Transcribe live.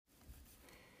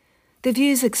The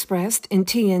views expressed in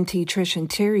TNT Trish and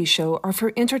Terri show are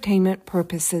for entertainment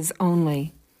purposes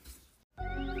only.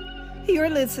 You're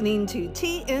listening to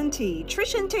TNT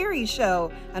Trish and Terri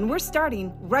show, and we're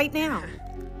starting right now.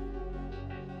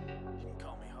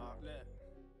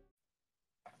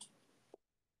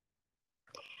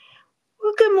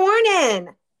 Well, good morning.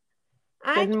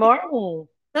 Good morning.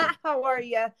 How are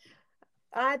you?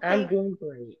 I'm doing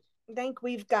great. think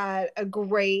we've got a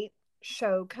great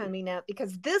show coming up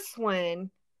because this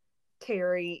one,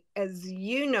 Terri, as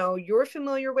you know, you're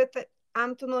familiar with it.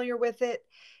 I'm familiar with it.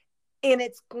 And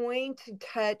it's going to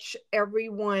touch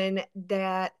everyone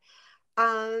that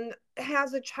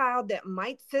has a child that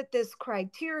might fit this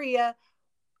criteria,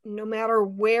 no matter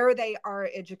where they are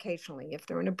educationally. If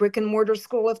they're in a brick and mortar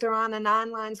school, if they're on an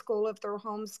online school, if they're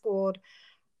homeschooled,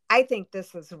 I think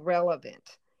this is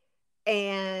relevant.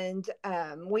 And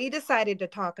we decided to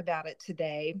talk about it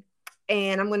today.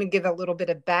 And I'm going to give a little bit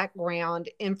of background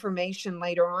information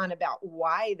later on about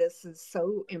why this is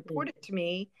so important to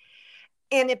me.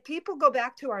 And if people go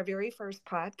back to our very first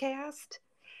podcast,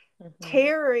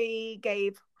 Terri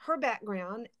gave her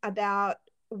background about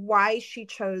why she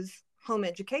chose home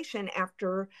education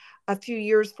after a few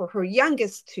years for her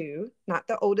youngest two, not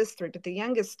the oldest three, but the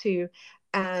youngest two,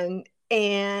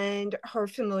 and her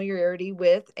familiarity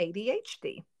with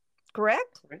ADHD.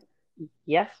 Correct?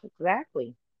 Yes,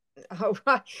 exactly. All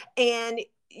right. And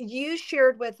you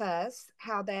shared with us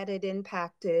how that had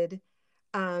impacted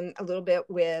a little bit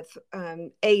with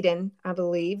Aiden, I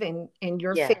believe, and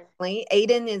your Yes, family.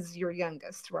 Aiden is your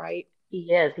youngest, right?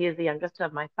 he is. He is the youngest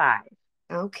of my five.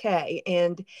 Okay,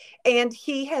 and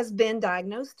he has been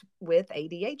diagnosed with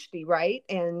ADHD, right?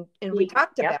 And we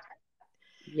talked Yep. about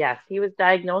Yes, he was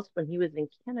diagnosed when he was in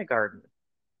kindergarten.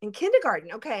 in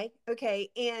kindergarten. Okay, okay,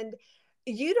 and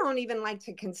you don't even like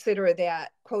to consider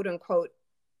that quote unquote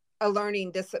a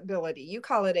learning disability. You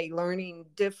call it a learning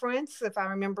difference, if I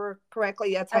remember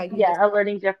correctly. That's how you Yeah, a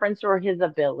learning difference or his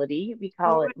ability. We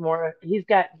call it more. He's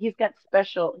got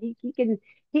special.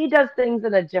 He does things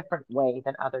in a different way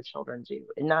than other children do,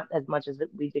 and not as much as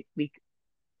we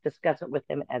discuss it with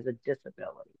him as a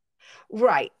disability.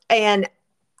 right. And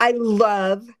I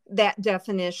love that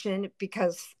definition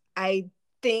because I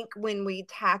think when we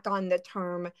tack on the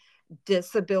term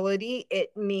disability,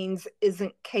 it means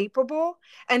isn't capable.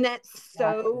 And that's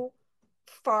Exactly. so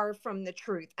far from the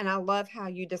truth. And I love how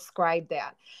you describe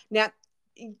that. Now,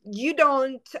 you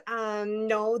don't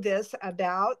know this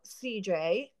about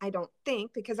CJ, I don't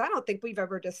think, because I don't think we've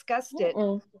ever discussed it.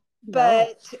 Mm-mm. No.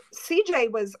 But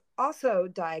CJ was also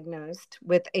diagnosed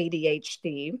with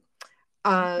ADHD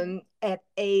at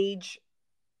age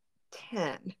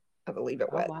 10, I believe it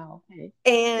Oh was. wow. Okay.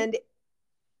 Okay. And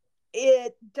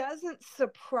it doesn't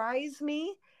surprise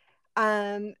me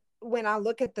when I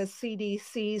look at the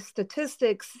CDC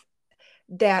statistics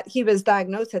that he was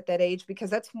diagnosed at that age, because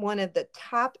that's one of the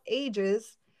top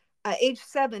ages. Age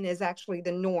 7 is actually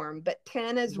the norm, but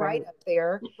 10 is right Right. up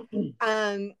there.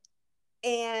 Um,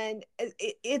 and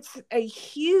it's a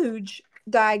huge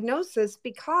diagnosis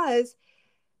because,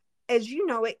 as you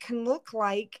know, it can look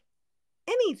like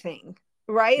anything,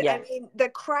 right? I Yes. mean, the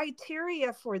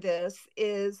criteria for this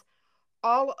is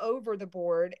all over the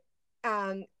board.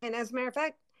 And as a matter of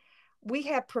fact, we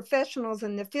have professionals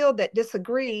in the field that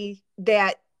disagree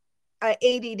that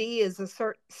ADD is a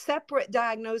separate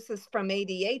diagnosis from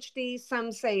ADHD.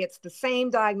 Some say it's the same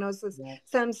diagnosis. Yes.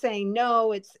 Some say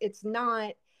no, it's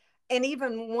not. And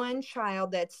even one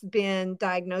child that's been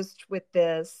diagnosed with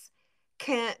this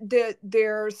can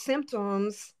their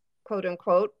symptoms, quote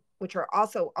unquote, which are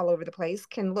also all over the place,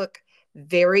 can look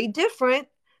very different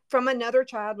from another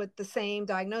child with the same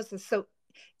diagnosis. So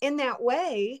in that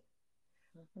way,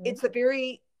 Mhm. it's a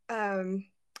very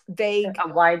vague. A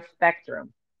wide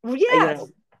spectrum. You Yes, know,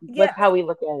 with yes. how we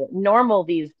look at it. Normal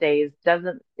these days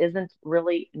doesn't isn't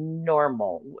really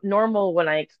normal. Normal, when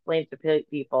I explain to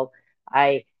people,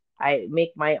 I I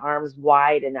make my arms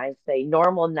wide and I say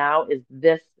normal now is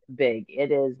this big.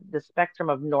 It is the spectrum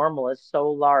of normal is so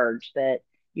large that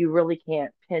you really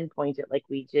can't pinpoint it like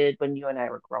we did when you and I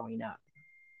were growing up.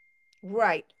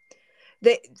 Right.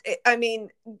 They, I mean,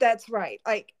 that's right.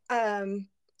 Like,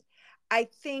 I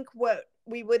think what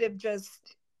we would have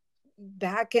just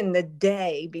back in the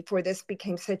day before this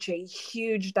became such a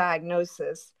huge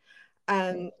diagnosis,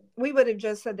 we would have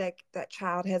just said that that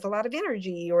child has a lot of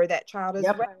energy, or that child is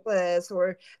Yep. reckless,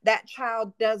 or that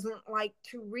child doesn't like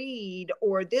to read,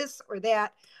 or this or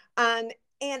that. Um,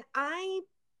 and I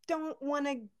don't want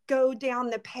to go down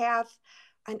the path.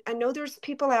 I know there's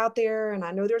people out there, and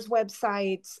I know there's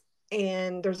websites,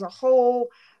 and there's a whole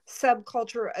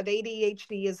subculture of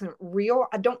ADHD isn't real.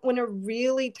 I don't want to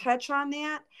really touch on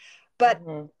that, but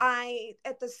Hmm. I,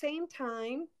 at the same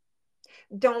time,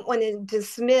 don't want to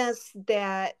dismiss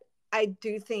that I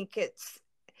do think it's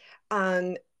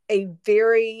um, a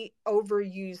very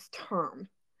overused term.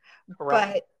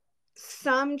 Correct. But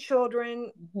some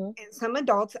children Hmm. and some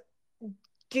adults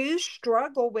do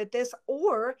struggle with this,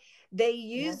 or they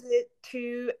Yeah. use it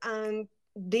to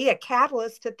be a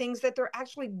catalyst to things that they're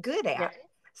actually good Yeah. at.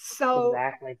 So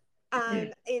Exactly.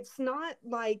 it's not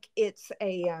like it's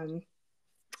a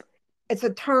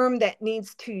term that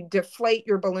needs to deflate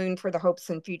your balloon for the hopes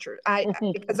and future. I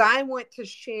Because I want to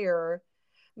share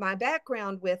my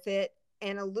background with it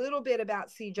and a little bit about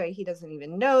CJ. He doesn't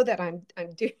even know that I'm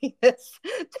doing this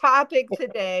topic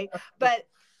today, but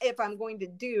if I'm going to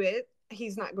do it,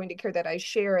 he's not going to care that I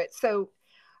share it. So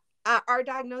our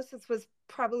diagnosis was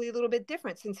probably a little bit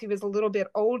different since he was a little bit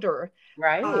older.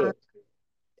 Uh, Right.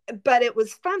 but it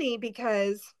was funny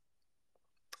because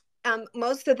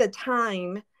most of the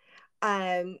time,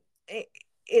 um,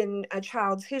 in a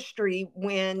child's history,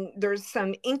 when there's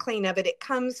some inkling of it, it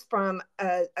comes from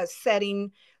a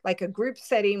setting, like a group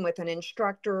setting with an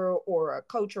instructor or a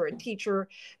coach or a teacher,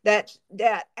 that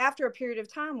after a period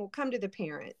of time will come to the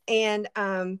parent. And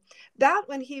that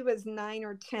when he was 9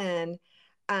 or 10,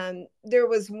 there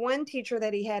was one teacher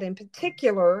that he had in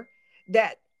particular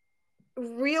that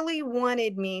really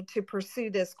wanted me to pursue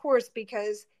this course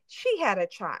because she had a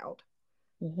child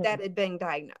Hmm. that had been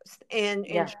diagnosed, and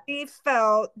Yeah. she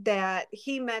felt that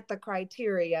he met the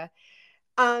criteria.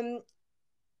 um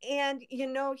and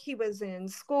he was in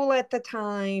school at the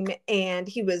time, and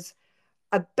he was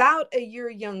about a year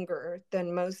younger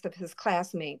than most of his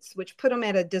classmates, which put him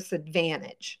at a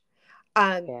disadvantage.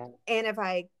 Yeah. And if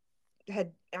I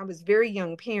was very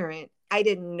young parent, I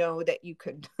didn't know that you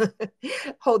could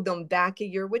hold them back a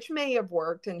year, which may have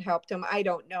worked and helped him, I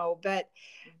don't know. But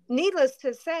needless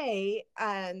to say,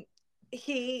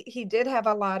 he did have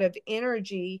a lot of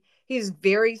energy. He's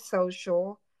very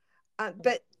social,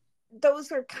 but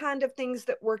those are kind of things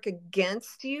that work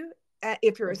against you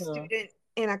if you're a Hmm. student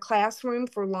in a classroom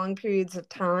for long periods of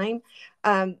time.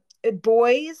 Um,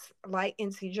 Boys, like,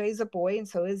 and CJ's a boy, and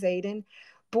so is Aiden.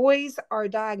 Boys are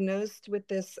diagnosed with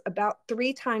this about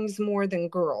 3 times more than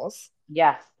girls.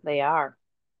 Yes, they are.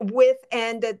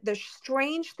 And the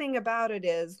strange thing about it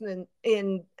is,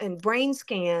 in brain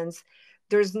scans,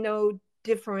 there's no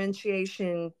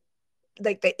differentiation.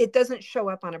 Like, it doesn't show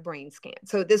up on a brain scan.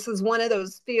 So this is one of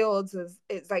those fields, is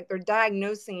it's like they're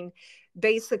diagnosing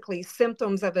basically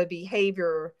symptoms of a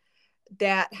behavior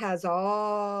that has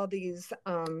all these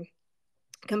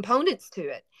components to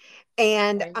it.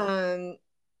 And Right.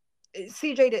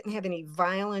 CJ didn't have any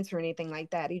violence or anything like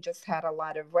that. He just had a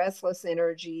lot of restless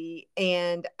energy.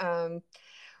 And I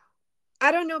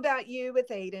don't know about you with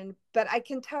Aiden, but I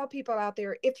can tell people out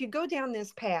there, if you go down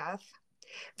this path,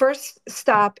 first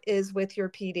stop is with your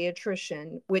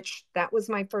pediatrician, which that was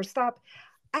my first stop.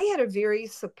 I had a very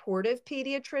supportive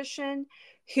pediatrician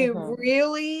who Hmm.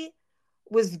 really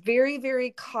was very,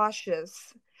 very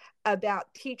cautious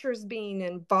about teachers being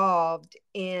involved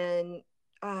in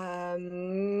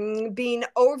being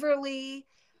overly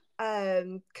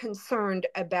concerned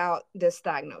about this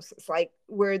diagnosis, like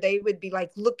where they would be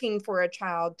like looking for a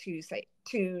child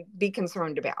to be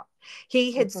concerned about.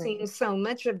 He had Hmm. seen so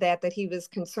much of that that he was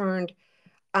concerned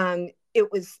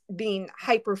it was being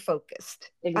hyper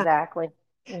focused. Exactly.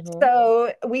 Hmm.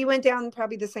 So we went down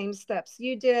probably the same steps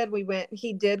you did.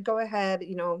 He did go ahead,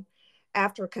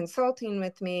 after consulting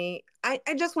with me. I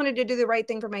just wanted to do the right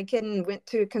thing for my kid and went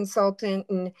to a consultant.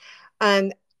 And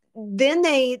um, then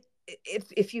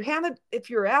if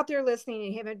you're out there listening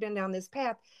and you haven't been down this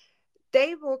path,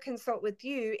 they will consult with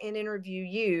you and interview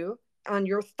you on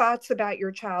your thoughts about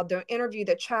your child. They'll interview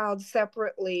the child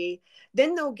separately.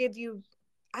 Then they'll give you,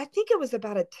 I think it was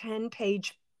about a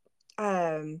 10-page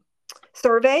um,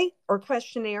 survey or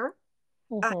questionnaire.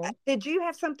 Hmm. Did you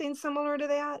have something similar to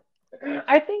that?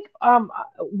 I think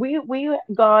we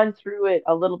gone through it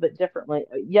a little bit differently.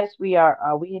 Yes, we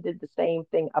did the same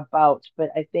thing about, but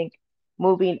I think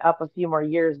moving up a few more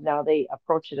years now they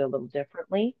approach it a little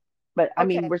differently. But I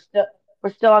mean, Okay.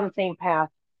 we're still on the same path.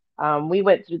 We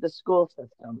went through the school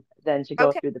system, then to go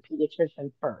Okay. through the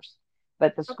pediatrician first,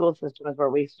 but the school system is where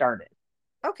we started.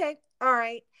 Okay. All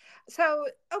right. So,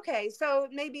 okay. So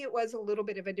maybe it was a little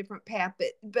bit of a different path,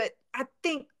 but I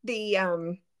think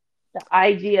The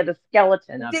idea, the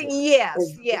skeleton of the it is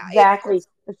yes, yeah, exactly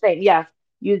the same. Yes,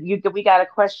 we got a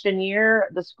questionnaire.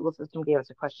 The school system gave us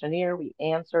a questionnaire. We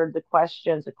answered the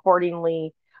questions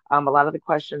accordingly. A lot of the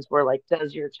questions were like,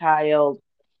 does your child,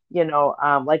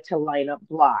 like to line up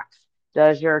blocks?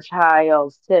 Does your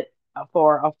child sit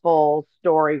for a full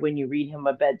story when you read him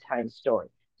a bedtime story?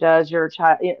 Does your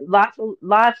child,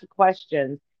 lots of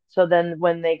questions. So then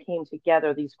when they came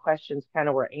together, these questions kind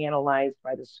of were analyzed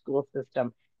by the school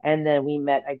system. And then we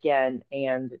met again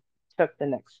and took the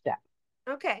next step.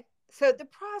 Okay. So the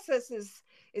process is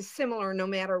similar no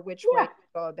matter which way Yeah, you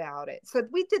go about it. So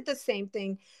we did the same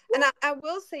thing. And I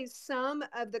will say some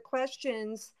of the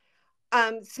questions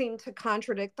seem to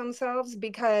contradict themselves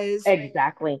because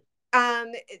exactly.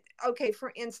 okay,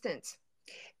 for instance,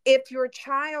 if your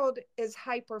child is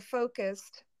hyper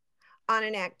focused on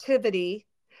an activity,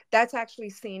 that's actually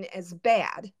seen as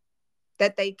bad,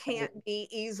 that they Right. can't be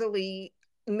easily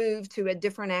moved to a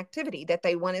different activity, that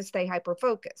they want to stay hyper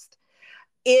focused.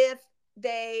 If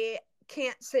they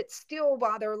can't sit still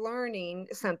while they're learning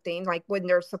something, like when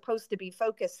they're supposed to be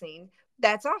focusing,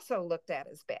 that's also looked at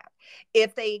as bad.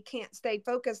 If they can't stay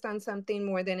focused on something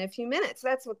more than a few minutes,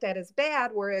 that's looked at as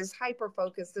bad, whereas hyper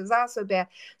focused is also bad.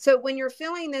 So when you're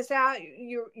filling this out,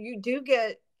 you do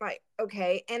get like,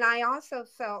 okay. And I also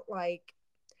felt like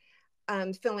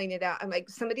filling it out. I'm like,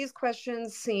 some of these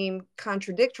questions seem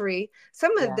contradictory.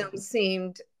 Some of Yeah. them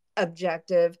seemed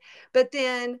objective, but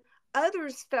then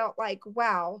others felt like,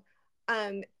 wow,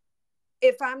 um,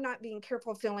 if I'm not being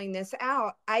careful filling this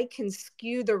out, I can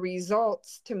skew the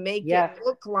results to make it Yes,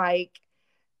 look like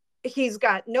he's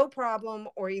got no problem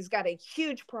or he's got a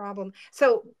huge problem.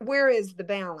 So where is the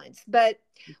balance? But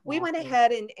we went exactly.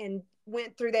 ahead and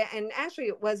went through that. And actually,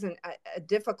 it wasn't a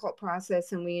difficult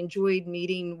process. And we enjoyed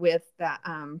meeting with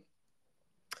the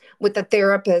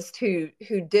therapist who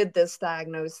did this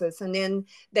diagnosis. And then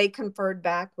they conferred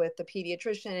back with the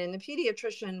pediatrician. And the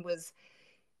pediatrician was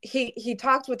he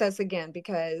talked with us again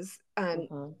because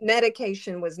Hmm.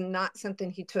 medication was not something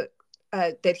he took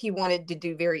that he wanted to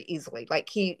do very easily. Like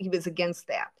he was against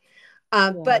that.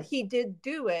 Yeah. But he did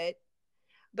do it,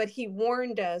 but he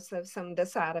warned us of some of the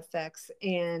side effects.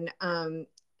 And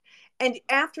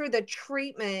after the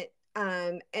treatment,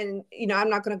 and I'm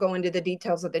not going to go into the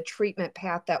details of the treatment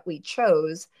path that we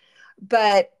chose,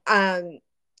 but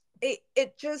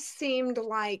it just seemed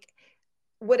like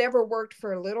whatever worked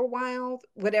for a little while,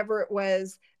 whatever it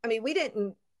was. I mean, we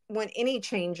didn't want any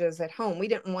changes at home. We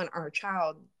didn't want our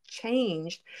child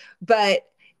changed, but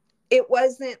it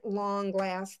wasn't long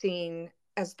lasting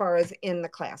as far as in the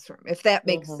classroom, if that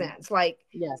makes Hmm. sense. Like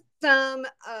Yes. some,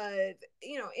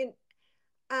 in,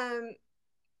 um,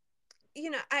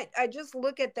 I just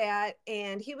look at that,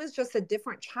 and he was just a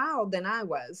different child than I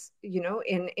was,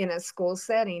 in a school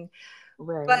setting.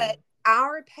 Right. But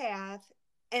our path,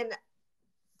 and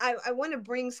I want to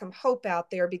bring some hope out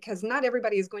there because not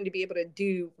everybody is going to be able to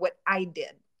do what I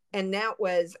did. And that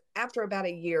was after about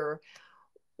a year,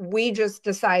 we just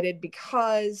decided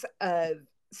because of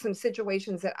some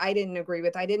situations that I didn't agree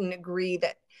with. I didn't agree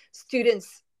that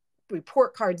students'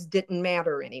 report cards didn't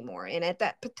matter anymore. And at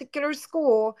that particular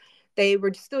school, they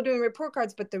were still doing report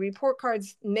cards, but the report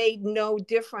cards made no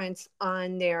difference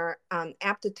on their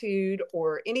aptitude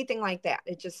or anything like that.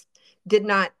 It just did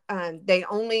not, they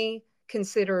only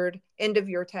considered end of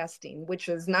year testing, which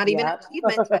is not even an Yep.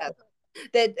 achievement test.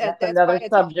 That's That's why another it's a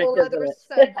subject, whole isn't other it?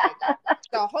 subject,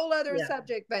 a whole other Yeah.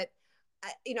 subject. But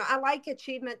I like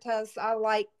achievement tests. I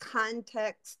like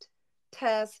context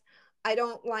tests. I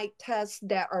don't like tests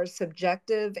that are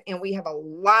subjective, and we have a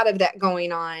lot of that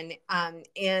going on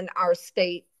in our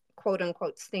state quote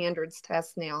unquote standards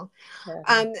test now.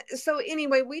 Yeah. So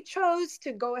anyway, we chose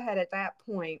to go ahead at that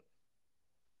point.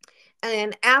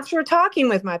 And after talking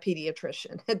with my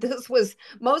pediatrician, this was,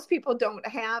 most people don't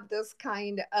have this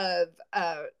kind of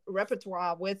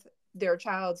repertoire with their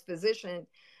child's physician,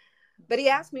 but he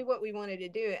asked me what we wanted to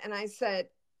do. And I said,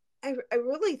 I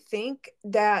really think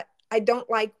that I don't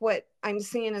like what I'm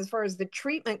seeing as far as the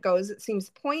treatment goes. It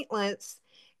seems pointless.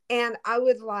 And I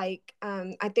would like,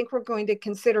 I think we're going to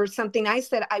consider something I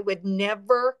said I would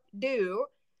never do.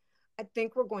 I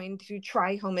think we're going to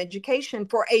try home education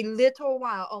for a little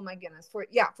while. Oh my goodness. For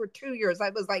 2 years. I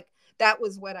was like, that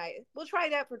was what we'll try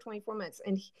that for 24 months.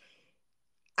 And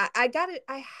I got it.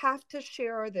 I have to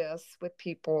share this with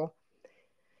people.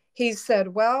 He said,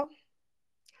 well,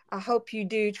 I hope you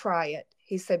do try it.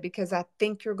 He said, because I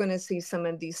think you're going to see some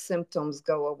of these symptoms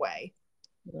go away.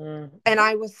 Mm. And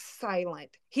I was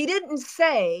silent. He didn't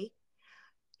say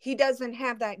he doesn't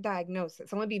have that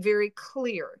diagnosis. I want to be very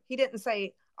clear. He didn't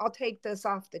say, I'll take this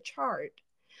off the chart.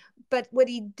 But what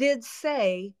he did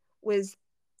say was,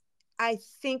 I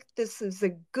think this is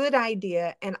a good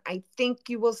idea, and I think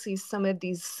you will see some of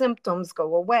these symptoms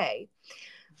go away.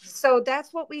 So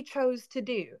that's what we chose to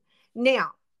do.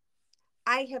 Now,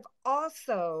 I have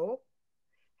also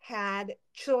had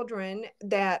children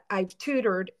that I've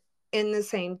tutored in the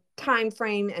same time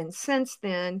frame, and since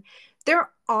then, there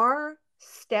are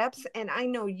steps, and I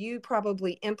know you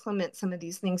probably implement some of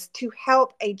these things to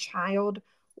help a child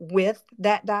with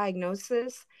that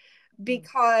diagnosis,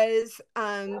 because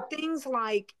things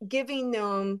like giving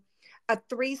them a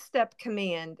three-step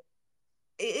command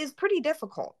is pretty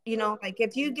difficult. Like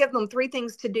if you give them three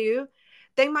things to do,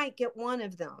 they might get one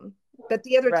of them, but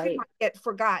the other two Right. might get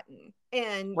forgotten.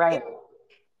 And Right.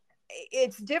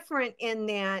 it's different in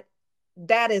that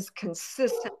that is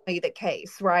consistently the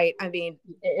case, right? I mean,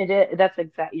 That's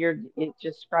exact. It's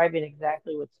describing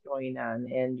exactly what's going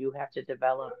on, and you have to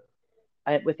develop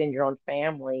within your own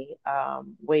family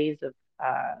ways of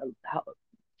how,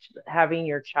 having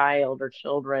your child or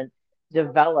children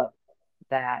develop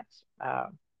that. Uh,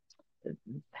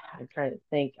 I'm trying to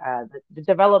think.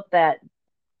 Develop that.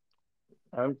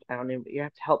 I don't even. You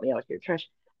have to help me out here, Trish.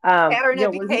 pattern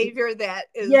of Where he behavior that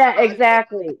is Yeah, positive.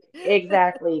 exactly,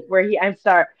 exactly. Where he, I'm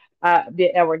sorry,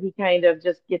 where he kind of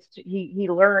just gets to, he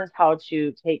learns how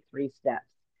to take three steps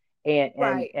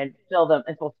Right, and fill them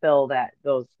and fulfill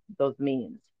those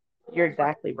means. You're right,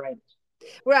 exactly right.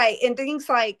 right. And things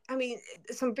like, I mean,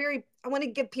 I want to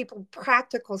give people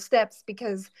practical steps,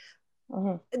 because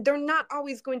Hmm. they're not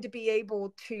always going to be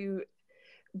able to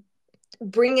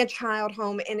bring a child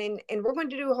home, and we're going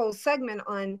to do a whole segment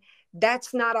on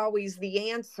that's not always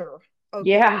the answer. Okay.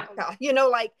 Yeah,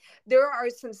 Like there are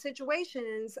some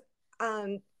situations,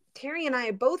 um Terry and I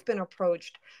have both been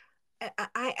approached.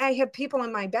 I have people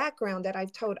in my background that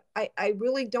I've told, I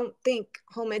really don't think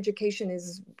home education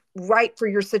is right for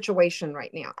your situation right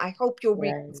now. I hope you'll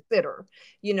right. reconsider.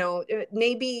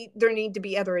 Maybe there need to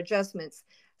be other adjustments.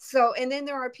 So, and then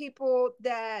there are people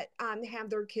that have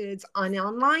their kids on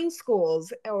online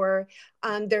schools, or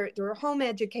they're home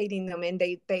educating them, and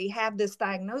they have this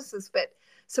diagnosis, but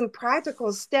some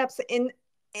practical steps. And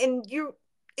you,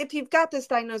 if you've got this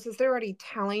diagnosis, they're already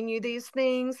telling you these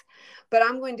things, but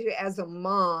I'm going to, as a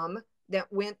mom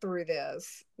that went through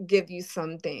this, give you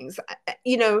some things.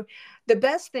 The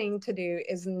best thing to do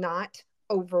is not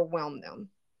overwhelm them.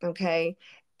 Okay.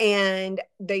 And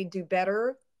they do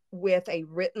better with a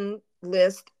written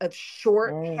list of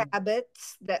short Mm,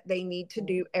 habits that they need to mm,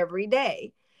 do every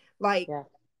day. Like, yeah,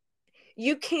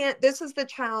 you can't, this is the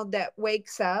child that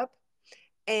wakes up,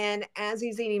 and as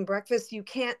he's eating breakfast, you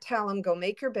can't tell him, go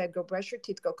make your bed, go brush your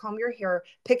teeth, go comb your hair,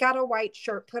 pick out a white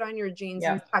shirt, put on your jeans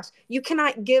yeah. and socks. Yeah.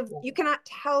 You cannot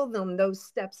tell them those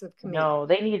steps of command. No,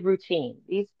 they need routine.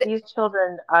 These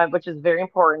children, which is very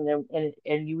important,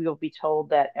 and you will be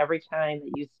told that every time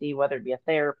that you see, whether it be a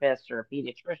therapist or a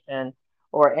pediatrician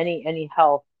or any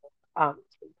health um,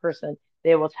 person,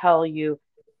 they will tell you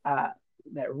uh,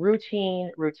 that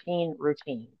routine, routine,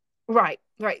 routine. Right,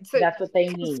 right. So That's what they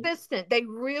need. consistent. They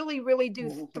really, really do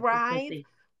Mhm. thrive Consistency.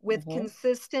 with Hmm.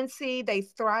 consistency. They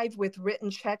thrive with written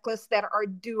checklists that are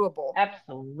doable.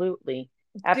 Absolutely.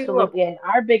 Absolutely. Doable. And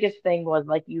our biggest thing was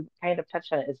like you kind of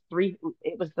touched on it, is three,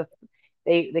 it was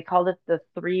they called it the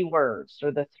three words,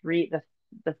 or the three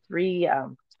the three I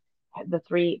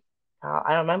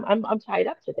don't know, I'm tied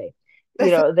up today.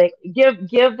 They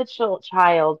give the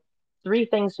child three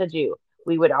things to do.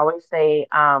 We would always say,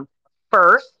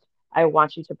 first, I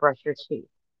want you to brush your teeth.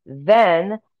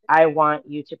 Then I want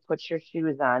you to put your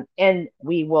shoes on, and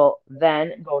we will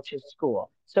then go to school.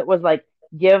 So it was like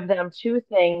give them two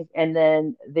things, and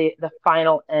then the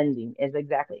final ending is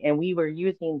exactly. And we were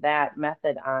using that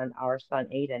method on our son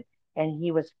Aiden, and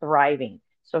he was thriving.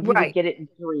 So he would Right, get it in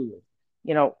threes.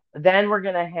 Then we're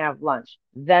going to have lunch.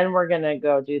 Then we're going to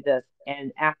go do this.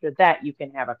 And after that, you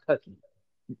can have a cookie.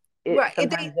 right.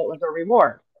 Sometimes it was a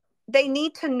reward. They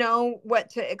need to know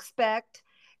what to expect,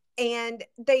 and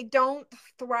they don't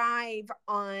thrive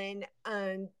on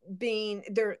being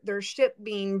their ship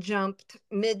being jumped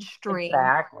midstream.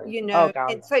 Exactly. Oh,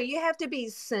 God, And so you have to be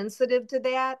sensitive to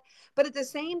that, but at the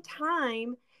same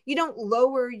time, you don't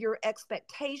lower your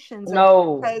expectations of,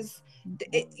 no. because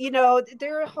Mm-mm.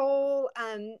 their whole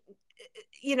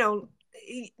you know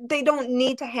they don't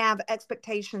need to have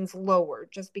expectations lowered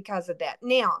just because of that.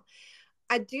 Now,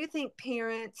 I do think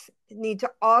parents need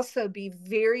to also be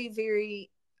very,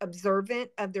 very observant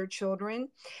of their children,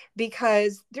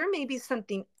 because there may be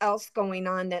something else going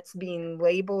on that's being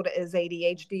labeled as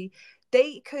ADHD.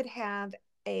 They could have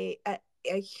a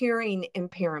hearing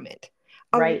impairment.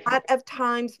 A Right. lot of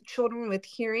times, children with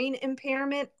hearing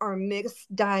impairment are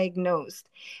misdiagnosed.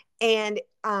 And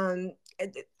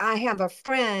I have a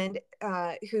friend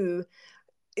who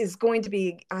is going to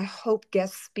be, I hope,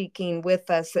 guest speaking with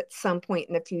us at some point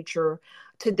in the future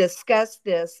to discuss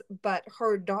this. But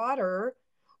her daughter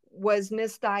was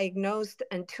misdiagnosed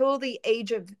until the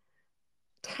age of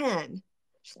 10.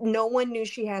 No one knew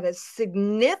she had a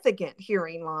significant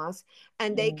hearing loss,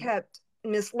 and they Mm-hmm. kept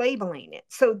mislabeling it.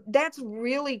 So that's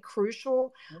really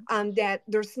crucial, that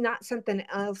there's not something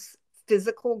else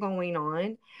physical going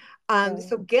on. Right.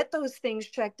 So get those things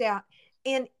checked out.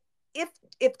 And if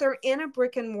if they're in a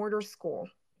brick and mortar school,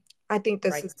 I think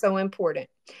this Right. is so important.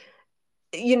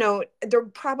 They're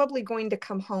probably going to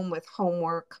come home with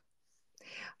homework.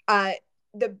 uh,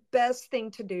 the best thing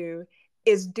to do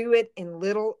is do it in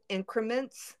little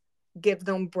increments, give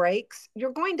them breaks.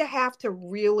 You're going to have to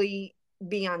really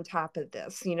be on top of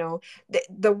this.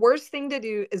 The worst thing to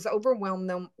do is overwhelm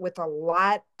them with a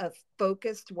lot of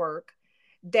focused work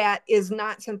that is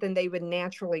not something they would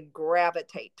naturally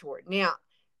gravitate toward. Now,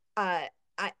 uh,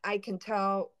 I can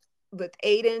tell with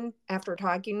Aiden, after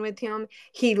talking with him,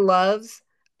 he loves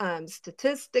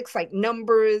statistics like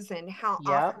numbers and how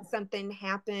Yep. often something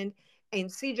happened. And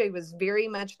CJ was very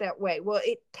much that way. Well,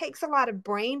 it takes a lot of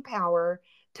brain power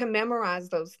to memorize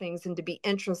those things and to be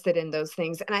interested in those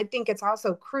things. And I think it's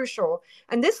also crucial.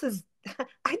 And this is,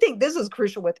 I think this is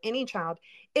crucial with any child.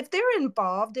 If they're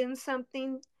involved in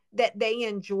something that they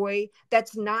enjoy,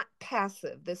 that's not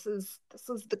passive. This is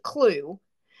the clue,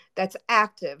 that's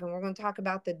active, and we're going to talk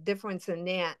about the difference in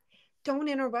that. Don't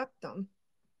interrupt them.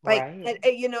 Like, Right.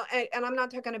 and I'm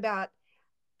not talking about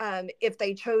if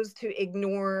they chose to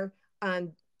ignore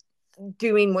um,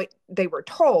 doing what they were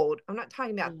told. I'm not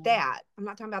talking about Mm-hmm. that. I'm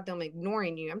not talking about them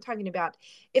ignoring you. I'm talking about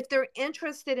if they're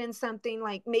interested in something,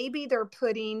 like maybe they're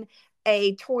putting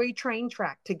a toy train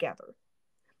track together.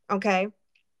 Okay.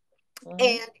 Mm-hmm.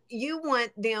 And you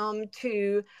want them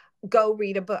to go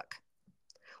read a book.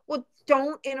 Well,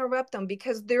 don't interrupt them,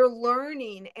 because their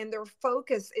learning and their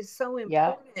focus is so Yep.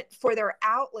 important for their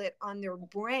outlet on their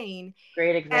brain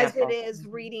Great as it example. is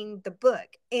Mm-hmm. reading the book.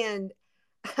 And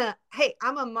hey,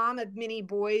 I'm a mom of many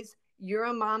boys. You're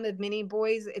a mom of many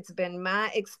boys. It's been my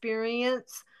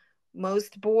experience.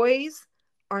 Most boys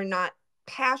are not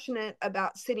passionate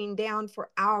about sitting down for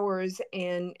hours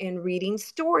and reading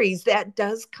stories. That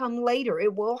does come later.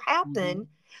 It will Mm-hmm. happen,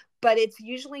 but it's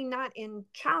usually not in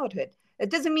childhood. It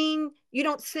doesn't mean you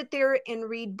don't sit there and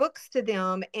read books to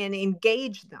them and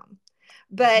engage them.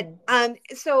 But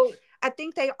Mm-hmm. so I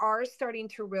think they are starting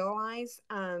to realize,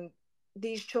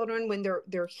 these children, when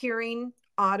they're hearing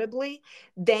audibly,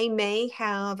 they may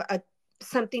have a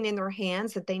something in their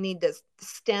hands that they need to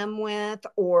stem with,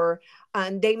 or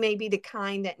they may be the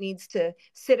kind that needs to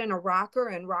sit in a rocker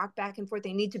and rock back and forth.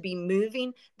 They need to be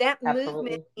moving. That movement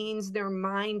Absolutely. means their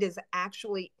mind is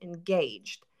actually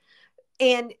engaged.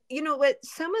 And you know what?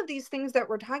 Some of these things that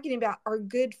we're talking about are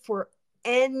good for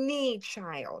any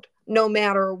child, no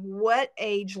matter what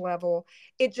age level.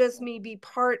 It just may be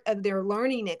part of their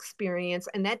learning experience.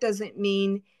 And that doesn't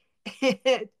mean,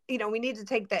 we need to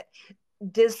take that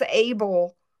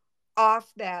disable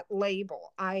off that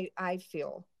label. I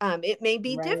feel it may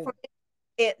be Right. different.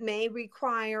 It may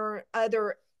require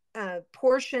other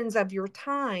portions of your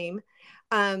time.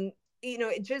 um,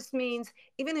 it just means,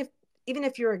 even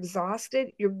if you're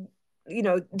exhausted,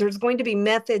 there's going to be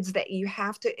methods that you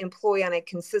have to employ on a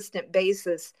consistent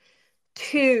basis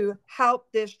to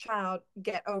help this child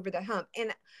get over the hump.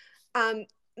 And um,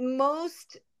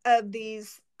 most of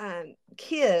these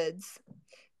kids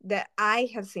that I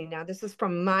have seen, now this is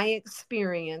from my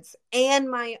experience and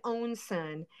my own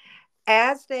son,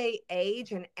 as they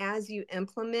age and as you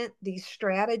implement these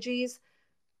strategies,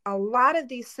 a lot of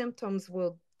these symptoms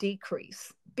will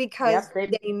decrease because Yep.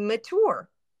 they mature.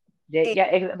 And,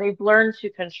 Yeah, they've learned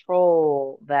to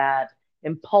control that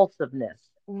impulsiveness,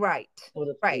 right, so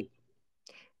to right, speak.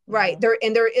 right.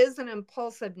 Mm-hmm. There is an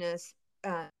impulsiveness.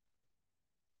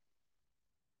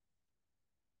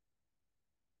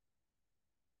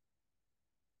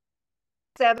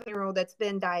 7-year-old that's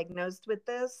been diagnosed with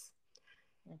this,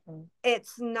 Mm-hmm.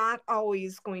 it's not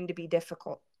always going to be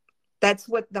difficult. That's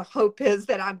what the hope is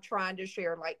that I'm trying to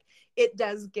share. Like, it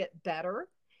does get better.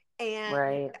 And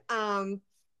Right. um,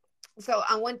 so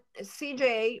I want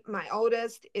CJ, my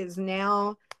oldest, is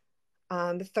now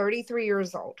 33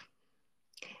 years old,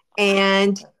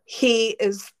 and he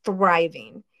is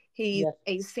thriving. He's Yes.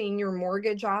 a senior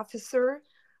mortgage officer.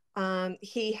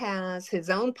 He has his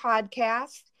own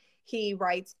podcast. He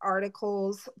writes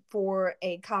articles for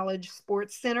a college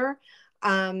sports center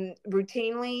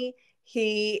routinely.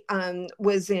 He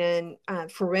was in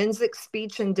forensic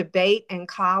speech and debate in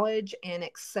college and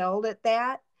excelled at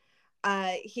that.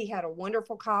 He had a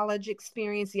wonderful college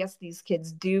experience. Yes, these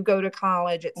kids do go to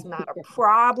college. It's not a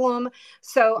problem.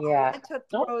 So I Yeah. want to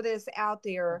No. throw this out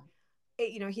there.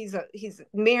 He's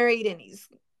married, and he's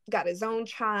got his own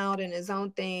child and his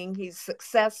own thing. He's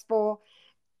successful.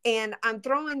 And I'm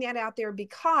throwing that out there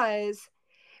because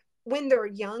when they're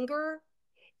younger,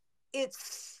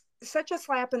 it's such a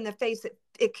slap in the face. Yes.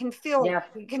 It can feel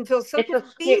so It's a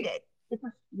scary, defeated.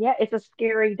 yeah, it's a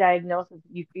scary diagnosis.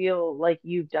 You feel like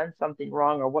you've done something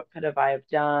wrong, or what could have I have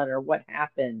done, or what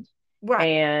happened. Right,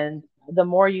 And the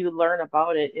more you learn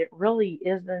about it, it really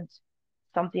isn't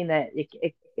something that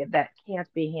that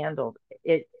can't be handled.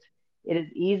 It it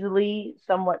is easily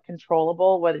somewhat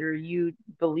controllable, whether you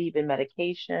believe in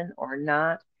medication or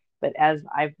not. But as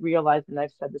I've realized, and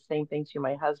I've said the same thing to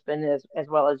my husband as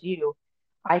well as you,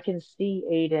 I can see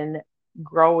Aiden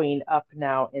growing up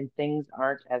now and things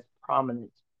aren't as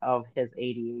prominent of his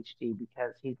ADHD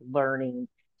because he's learning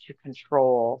to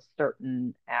control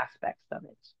certain aspects of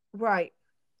it. right.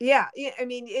 Yeah, yeah. I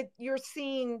mean, you're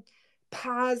seeing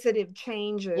positive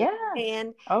changes. Yes.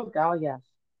 And Oh, God, yes.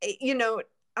 you know,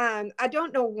 I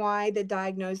don't know why the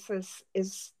diagnosis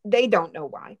is, they don't know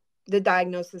why the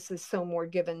diagnosis is so more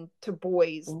given to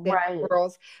boys than Right.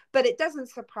 girls, but it doesn't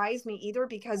surprise me either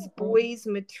because Mhm. boys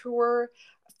mature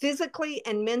physically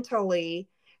and mentally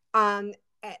um,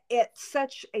 at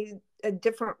such a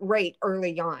different rate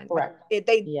early on. Like Correct.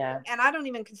 they, Yeah. and I don't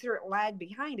even consider it lag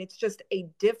behind, it's just a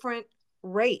different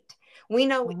rate. We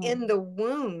know Mhm. in the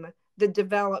womb, the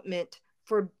development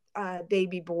for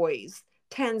baby boys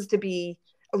tends to be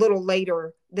a little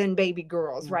later than baby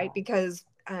girls, right? Yeah. Because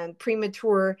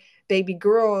premature baby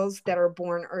girls that are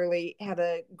born early have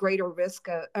a greater risk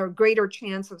or greater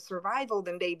chance of survival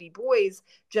than baby boys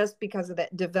just because of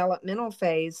that developmental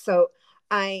phase. So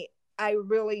I I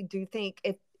really do think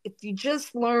if you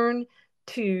just learn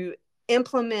to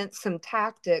implement some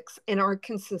tactics and are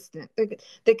consistent,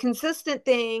 the consistent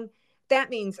thing, that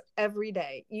means every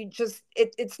day. You just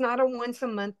it's not a once a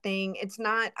month thing. It's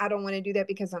not I don't want to do that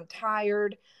because I'm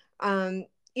tired. um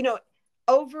you know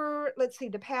Over, let's see,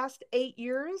 the past 8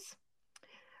 years,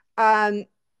 um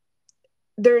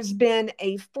there's been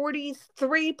a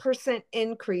 43%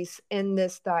 increase in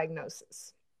this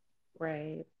diagnosis.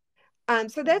 Right.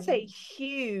 So that's a Mhm.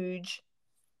 huge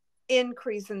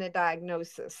increase in the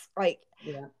diagnosis. Like,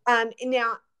 Yeah.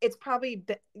 now it's probably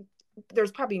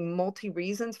there's probably multi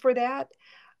reasons for that.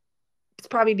 It's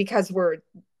probably because we're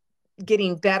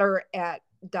getting better at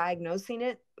diagnosing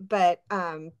it, but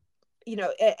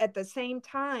at the same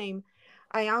time,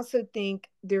 I also think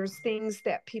there's things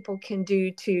that people can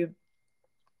do to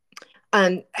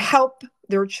help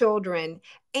their children.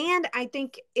 And I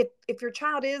think if your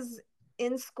child is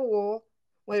in school,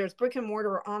 whether it's brick and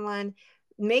mortar or online,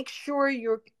 make sure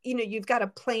you've got a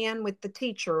plan with the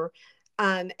teacher,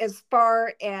 as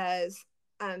far as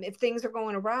if things are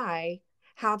going awry,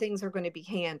 how things are going to be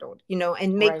handled,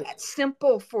 and make Right. that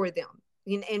simple for them,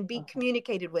 and be Uh-huh.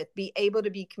 communicated with, be able to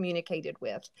be communicated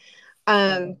with.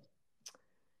 Um, Right.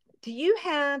 do you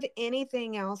have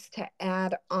anything else to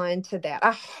add on to that?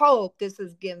 I hope this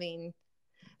is giving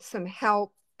some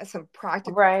help, some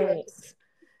practical Right. tips.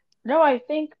 No, I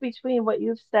think between what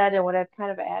you've said and what I've kind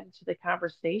of added to the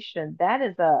conversation, that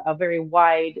is a very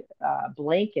wide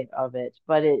blanket of it,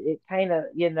 but it kind of,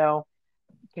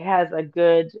 has a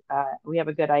good, we have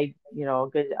a good, a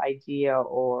good idea,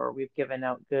 or we've given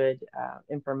out good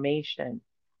information.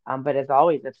 But as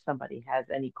always, if somebody has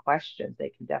any questions, they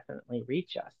can definitely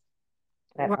reach us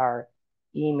at Right. our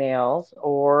emails,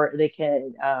 or they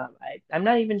can, I'm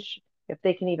not even sure if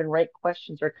they can even write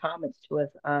questions or comments to us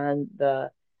on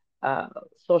the uh,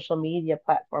 social media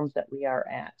platforms that we are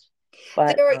at.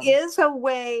 But There is a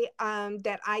way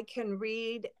that I can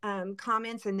read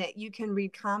comments, and that you can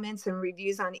read comments and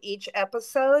reviews on each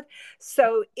episode.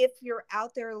 So if you're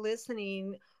out there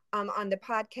listening on the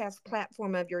podcast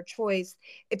platform of your choice,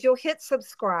 if you'll hit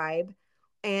subscribe,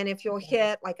 and if you'll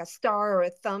hit like a star or a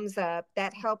thumbs up,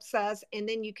 that helps us. And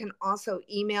then you can also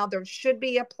email. There should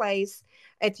be a place,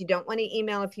 if you don't want to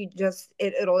email, if you just,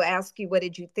 it'll ask you, what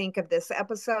did you think of this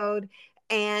episode?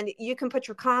 And you can put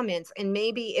your comments, and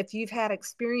maybe if you've had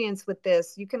experience with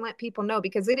this, you can let people know,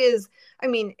 because it is, I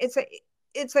mean, it's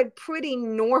a pretty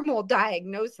normal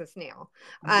diagnosis now,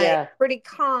 yeah, pretty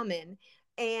common.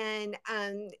 And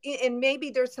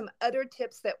maybe there's some other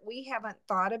tips that we haven't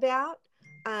thought about,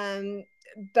 um,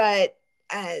 but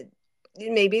uh,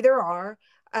 maybe there are,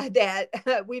 that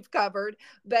we've covered.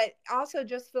 But also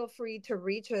just feel free to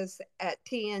reach us at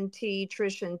TNT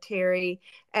Trish and Terri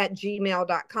at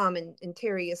gmail.com. And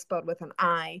Terri is spelled with an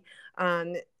I.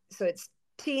 So it's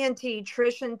TNT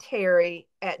Trish and Terri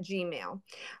at Gmail.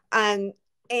 Um,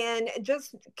 and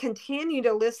just continue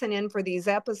to listen in for these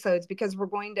episodes, because we're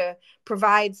going to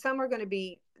provide, some are going to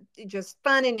be just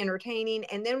fun and entertaining.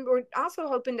 And then we're also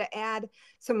hoping to add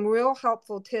some real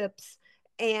helpful tips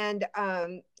and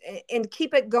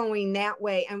keep it going that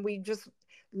way. And we just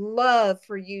love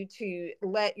for you to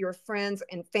let your friends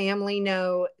and family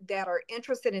know that are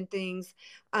interested in things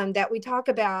that we talk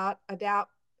about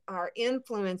our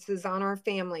influences on our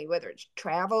family, whether it's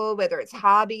travel, whether it's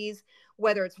hobbies,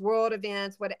 whether it's world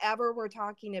events, whatever we're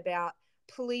talking about.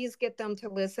 Please get them to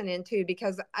listen into,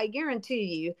 because I guarantee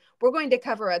you we're going to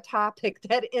cover a topic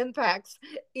that impacts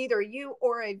either you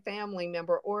or a family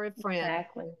member or a friend.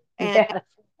 Exactly. And Yes.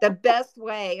 the best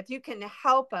way, if you can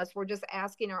help us, we're just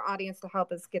asking our audience to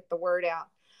help us get the word out.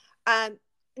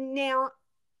 Now,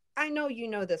 I know you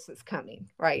know this is coming,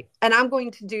 right? And I'm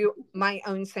going to do my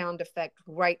own sound effect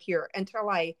right here until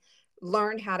I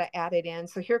learn how to add it in.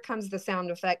 So here comes the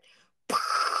sound effect.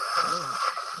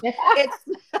 It's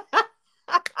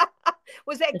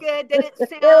was that good? Did it It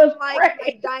sound was like my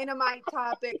great. dynamite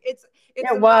topic? It's It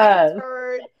my was.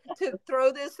 turn to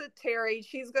throw this at Terri.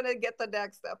 She's gonna get the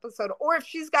next episode, or if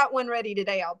she's got one ready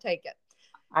today, I'll take it.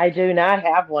 I do not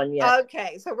have one yet.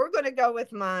 Okay, so we're gonna go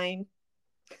with mine.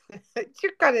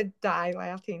 You're gonna die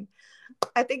laughing.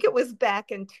 I think it was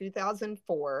back in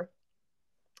 2004.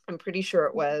 I'm pretty sure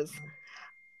it was.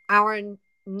 Our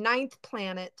ninth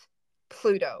planet,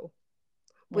 Pluto,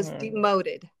 was Mhm.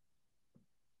 demoted.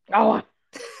 Oh,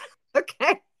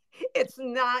 Okay. It's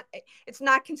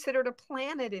not considered a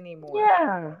planet anymore.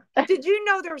 yeah. Did you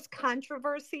know there's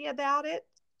controversy about it?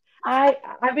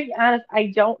 I'll be honest, I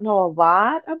don't know a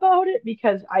lot about it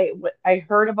because I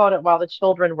heard about it while the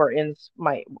children were in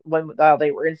my when while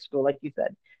they were in school, like you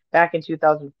said, back in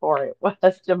 2004. It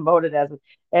was demoted as,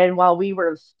 and while we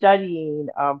were studying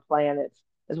planets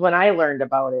is when I learned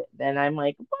about it. Then I'm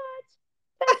like, what?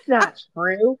 That's not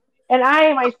true. And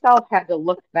I myself had to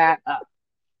look that up.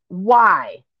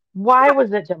 Why? Why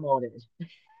was it demoted?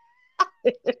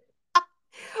 Well,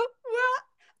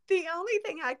 the only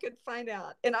thing I could find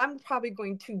out, and I'm probably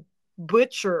going to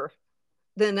butcher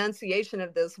the enunciation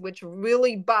of this, which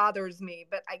really bothers me,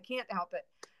 but I can't help it.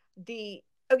 The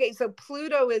Okay, so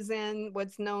Pluto is in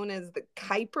what's known as the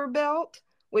Kuiper Belt,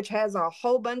 which has a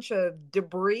whole bunch of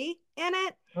debris in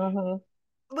it, Hmm.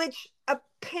 which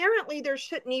apparently there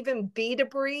shouldn't even be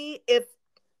debris if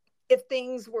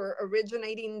things were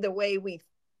originating the way we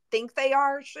think they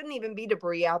are. Shouldn't even be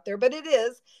debris out there, but it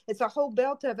is. It's a whole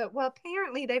belt of it. Well,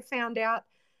 apparently they found out,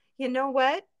 you know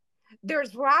what?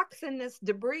 There's rocks in this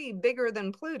debris bigger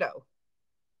than Pluto.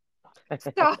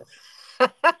 So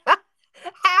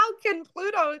how can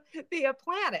Pluto be a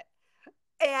planet?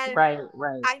 And Right,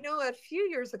 right, I know a few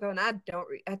years ago, and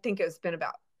I think it's been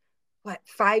about, what,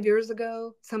 5 years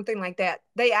ago, something like that.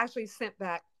 They actually sent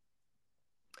back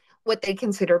what they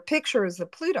consider pictures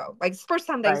of Pluto. Like, it's the first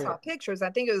time they right. saw pictures. I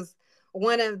think it was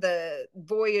one of the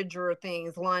Voyager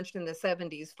things launched in the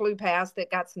 70s, flew past it,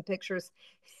 got some pictures.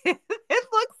 It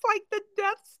looks like the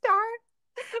Death Star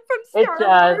from It Star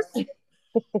does. Wars.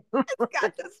 It's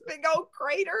got this big old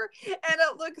crater and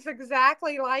it looks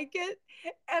exactly like it.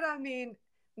 And I mean,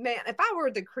 man, if I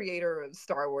were the creator of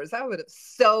Star Wars, I would have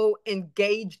so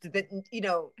engaged that,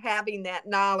 having that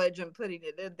knowledge and putting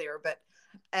it in there. But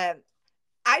um,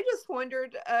 I just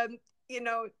wondered, you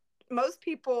know, most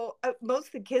people, most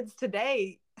of the kids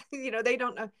today, they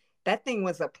don't know that thing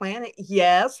was a planet.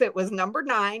 Yes, it was number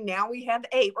nine. Now we have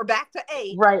eight. We're back to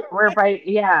eight. Right, we're right.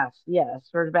 Yes, yes,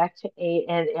 we're back to eight,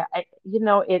 and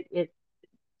it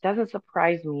doesn't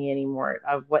surprise me anymore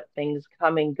of what things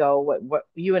come and go, what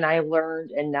you and I learned,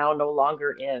 and now no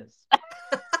longer is.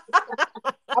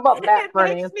 How about that It for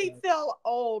an makes me answer? feel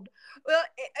old. Well,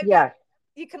 I mean, Yes.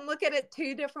 you can look at it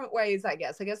two different ways, I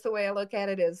guess. I guess the way I look at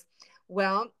it is,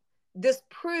 well, this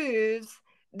proves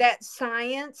that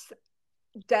science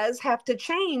does have to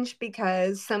change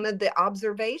because some of the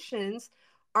observations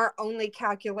are only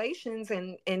calculations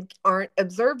and aren't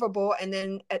observable. And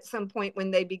then at some point when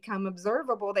they become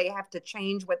observable, they have to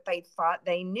change what they thought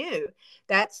they knew.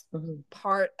 That's Hmm.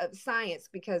 part of science,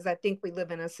 because I think we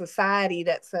live in a society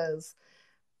that says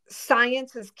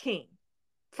science is king.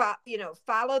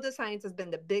 Follow the science has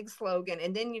been the big slogan.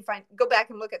 And then go back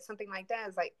and look at something like that.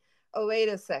 It's like, oh, wait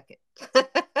a second.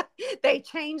 They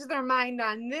changed their mind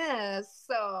on this.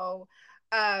 So,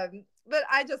 but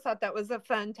I just thought that was a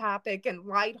fun topic and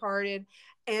lighthearted.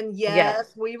 And Yes.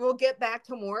 yes, we will get back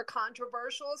to more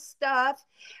controversial stuff.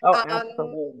 Oh, Um,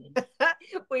 absolutely.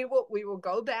 we will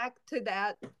go back to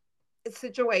that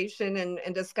situation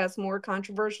and discuss more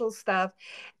controversial stuff.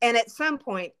 And at some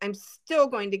point, I'm still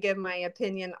going to give my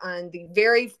opinion on the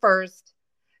very first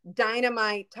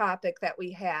dynamite topic that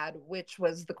we had, which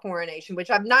was the coronation, which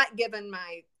I've not given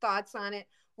my thoughts on it.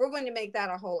 We're going to make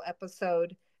that a whole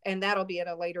episode and that'll be at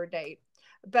a later date.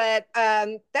 But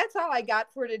that's all I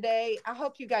got for today. I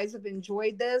hope you guys have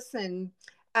enjoyed this. And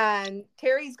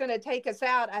Terry's going to take us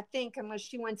out, I think, unless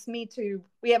she wants me to.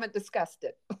 We haven't discussed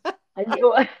it. And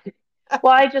you,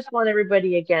 well, I just want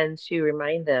everybody again to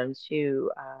remind them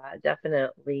to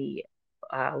definitely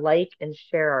like and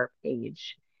share our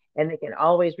page. And they can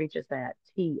always reach us at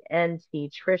TNT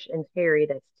Trish and Terry,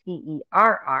 that's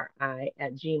TERRI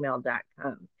at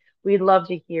gmail.com. We'd love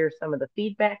to hear some of the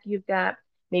feedback you've got,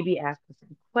 maybe ask us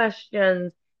some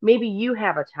questions. Maybe you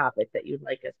have a topic that you'd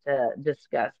like us to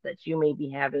discuss that you may be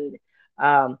having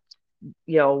um,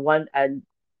 one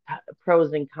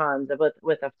pros and cons of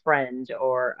with a friend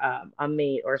or a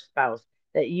mate or spouse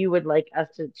that you would like us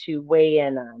to weigh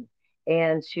in on,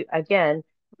 and to again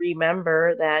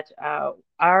remember that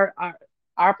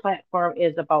our platform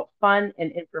is about fun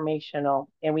and informational,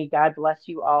 and we God bless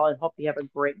you all and hope you have a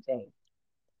great day.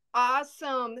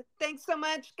 Awesome. Thanks so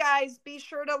much, guys. Be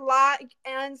sure to like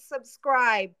and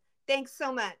subscribe. Thanks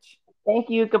so much. Thank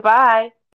you. Goodbye.